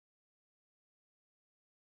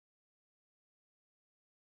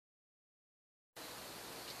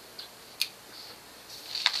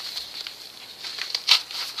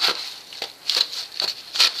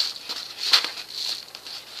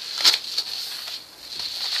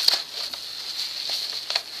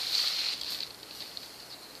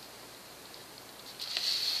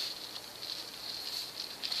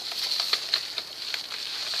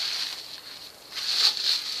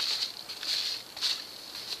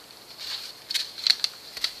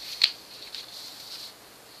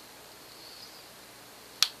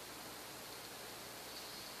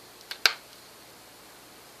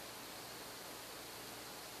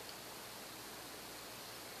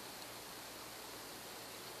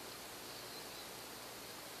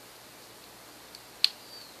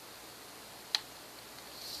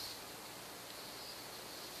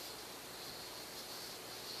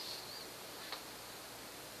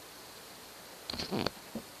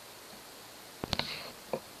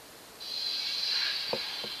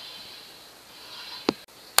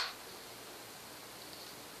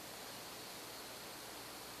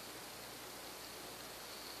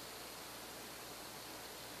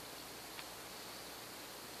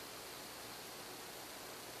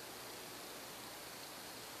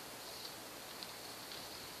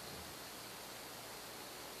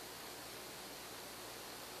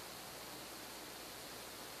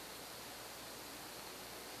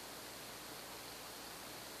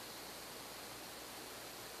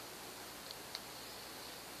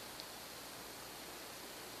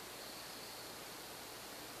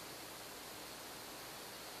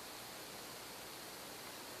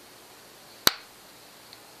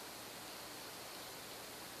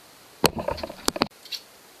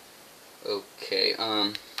Okay,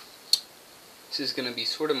 this is going to be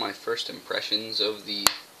sort of my first impressions of the,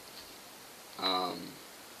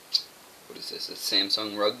 what is this, a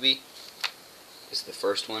Samsung Rugby. It's the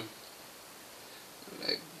first one.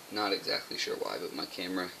 I'm not exactly sure why, but my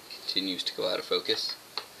camera continues to go out of focus.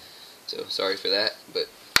 So, sorry for that, but,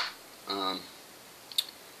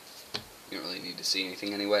 you don't really need to see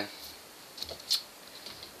anything anyway.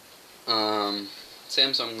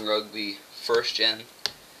 Samsung Rugby first gen,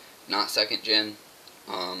 not second gen.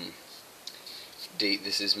 Date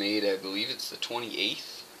this is made, I believe it's the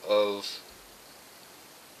 28th of,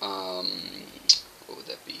 what would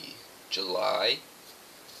that be, July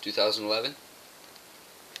 2011.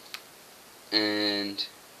 And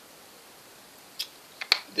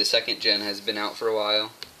the second gen has been out for a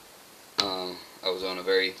while. I was on a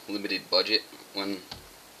very limited budget when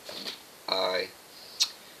I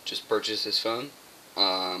just purchased this phone.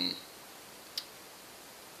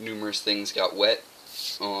 Numerous things got wet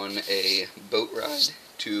on a boat ride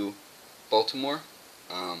to Baltimore.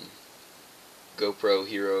 GoPro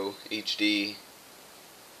Hero HD.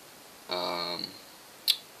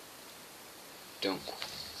 Don't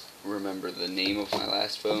remember the name of my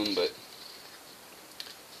last phone, but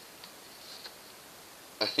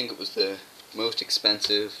I think it was the most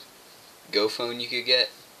expensive Go phone you could get.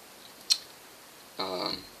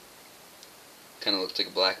 Kind of looked like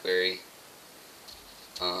a BlackBerry.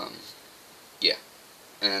 Yeah,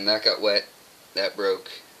 and that got wet, that broke,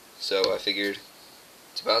 so I figured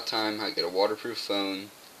it's about time I get a waterproof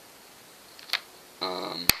phone,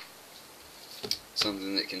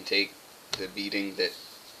 something that can take the beating that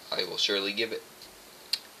I will surely give it.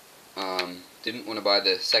 Didn't want to buy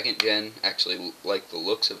the second gen, actually like the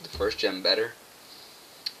looks of the first gen better.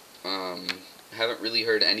 Haven't really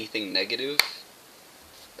heard anything negative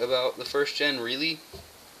about the first gen, really.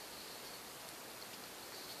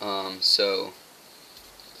 So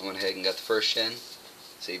I went ahead and got the first gen,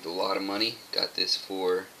 saved a lot of money, got this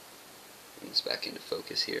for, bring this back into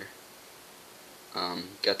focus here,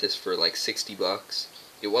 got this for like 60 bucks.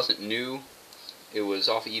 It wasn't new, it was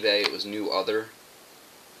off eBay, it was new other,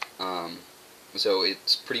 so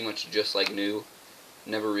it's pretty much just like new,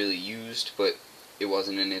 never really used, but it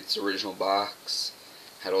wasn't in its original box,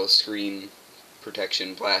 had all the screen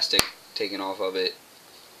protection plastic taken off of it.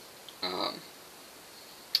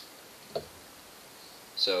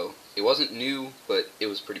 So it wasn't new, but it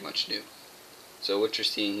was pretty much new. So what you're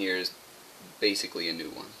seeing here is basically a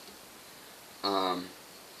new one. I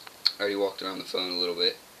already walked around the phone a little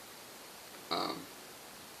bit.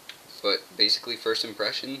 But basically, first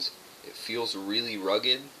impressions, it feels really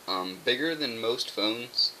rugged, bigger than most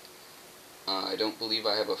phones. I don't believe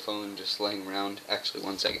I have a phone just laying around. Actually,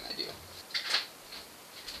 one second, I do.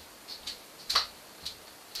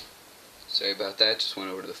 Sorry about that, just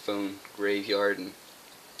went over to the phone graveyard and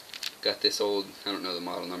got this old, I don't know the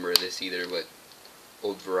model number of this either, but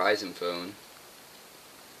old Verizon phone.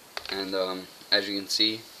 And as you can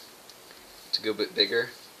see, it's a good bit bigger.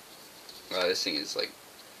 This thing is like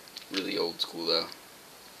really old school though.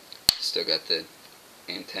 Still got the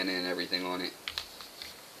antenna and everything on it.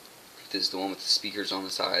 This is the one with the speakers on the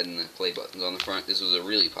side and the play buttons on the front. This was a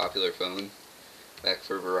really popular phone back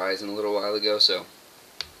for Verizon a little while ago, so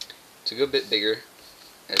it's a good bit bigger,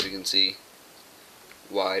 as you can see.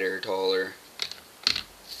 Wider, taller,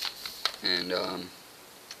 and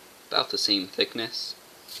about the same thickness.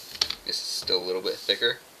 It's still a little bit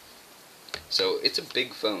thicker. So it's a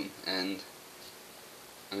big phone, and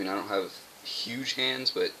I mean, I don't have huge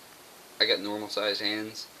hands, but I got normal sized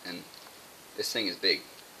hands, and this thing is big.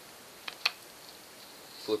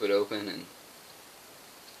 Flip it open and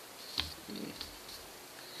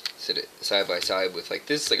sit it side by side with, like,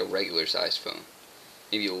 this is like a regular sized phone.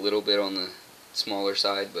 Maybe a little bit on the smaller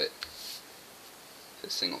side, but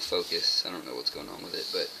this thing will focus. I don't know what's going on with it,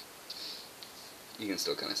 but you can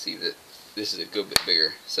still kind of see that this is a good bit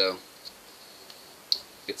bigger. So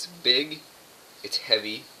it's big, it's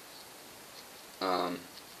heavy,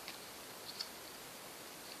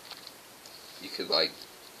 you could, like,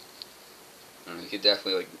 I don't know, you could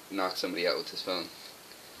definitely like knock somebody out with this phone,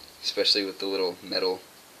 especially with the little metal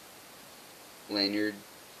lanyard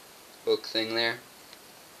hook thing there.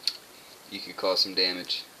 You could cause some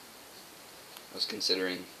damage. I was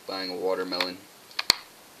considering buying a watermelon,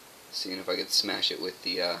 seeing if I could smash it with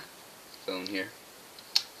the phone here.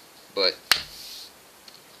 But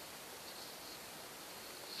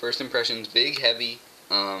first impressions, big, heavy,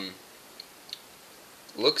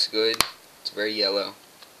 looks good. It's very yellow.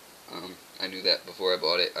 I knew that before I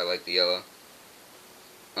bought it. I like the yellow.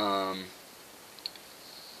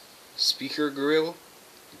 Speaker grill,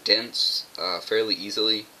 dents fairly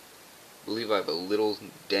easily. I believe I have a little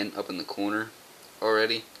dent up in the corner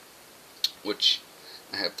already, which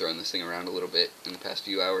I have thrown this thing around a little bit in the past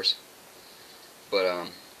few hours. But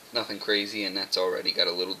nothing crazy, and that's already got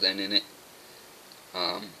a little dent in it.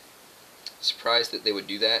 Surprised that they would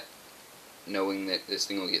do that, knowing that this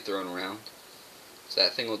thing will get thrown around. So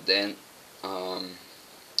that thing will dent.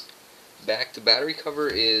 Back to battery cover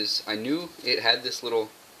is, I knew it had this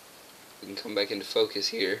little, we can come back into focus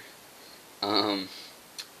here. I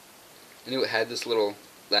knew it had this little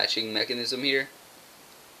latching mechanism here,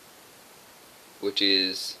 which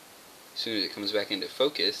is, as soon as it comes back into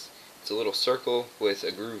focus, it's a little circle with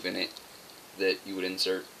a groove in it that you would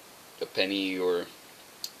insert a penny or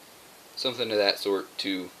something of that sort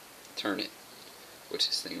to turn it, which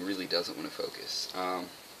this thing really doesn't want to focus.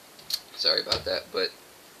 Sorry about that, but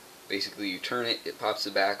basically you turn it, it pops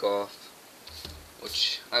the back off,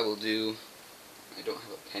 which I will do. I don't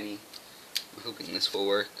have a penny. I'm hoping this will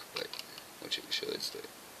work, but which it should. But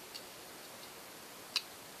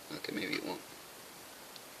okay, maybe it won't.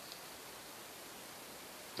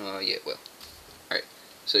 Yeah, it will. Alright,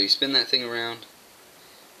 so you spin that thing around,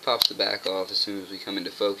 pops the back off as soon as we come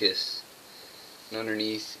into focus, and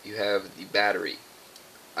underneath you have the battery.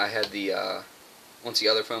 I had the, once the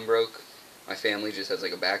other phone broke, my family just has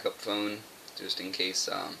like a backup phone, just in case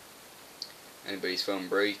anybody's phone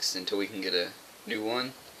breaks until we can get a new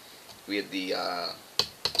one. We had the,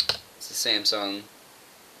 it's the Samsung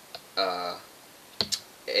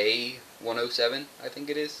A107, I think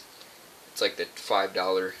it is. It's like the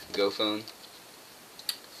 $5 Go phone.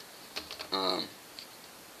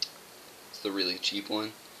 It's the really cheap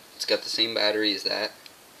one. It's got the same battery as that,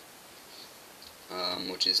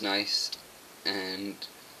 which is nice. And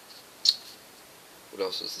what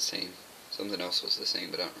else was the same? Something else was the same,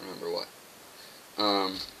 but I don't remember what.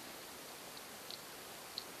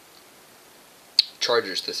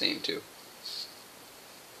 Charger's the same too.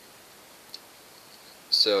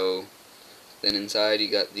 So then inside you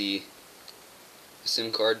got the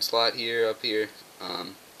SIM card slot here, up here,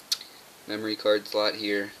 memory card slot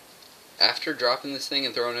here. After dropping this thing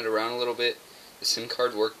and throwing it around a little bit, the SIM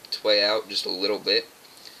card worked its way out just a little bit.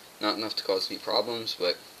 Not enough to cause any problems,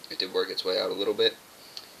 but it did work its way out a little bit.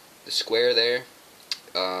 The square there,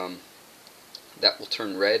 that will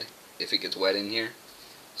turn red if it gets wet in here.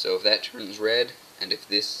 So if that turns red, and if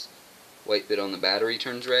this white bit on the battery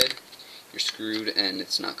turns red, you're screwed and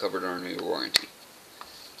it's not covered under your warranty.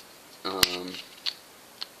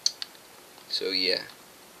 So yeah.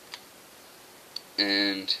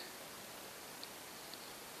 And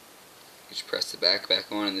you just press the back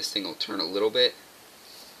on and this thing will turn a little bit.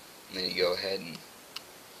 And then you go ahead and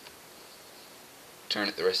turn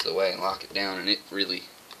it the rest of the way and lock it down, and it really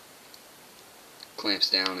clamps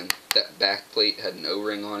down. And that back plate had an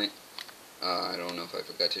O-ring on it. I don't know if I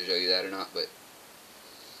forgot to show you that or not, but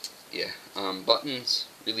yeah. Buttons,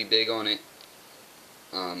 really big on it.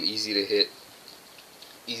 Easy to hit,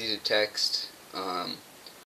 easy to text.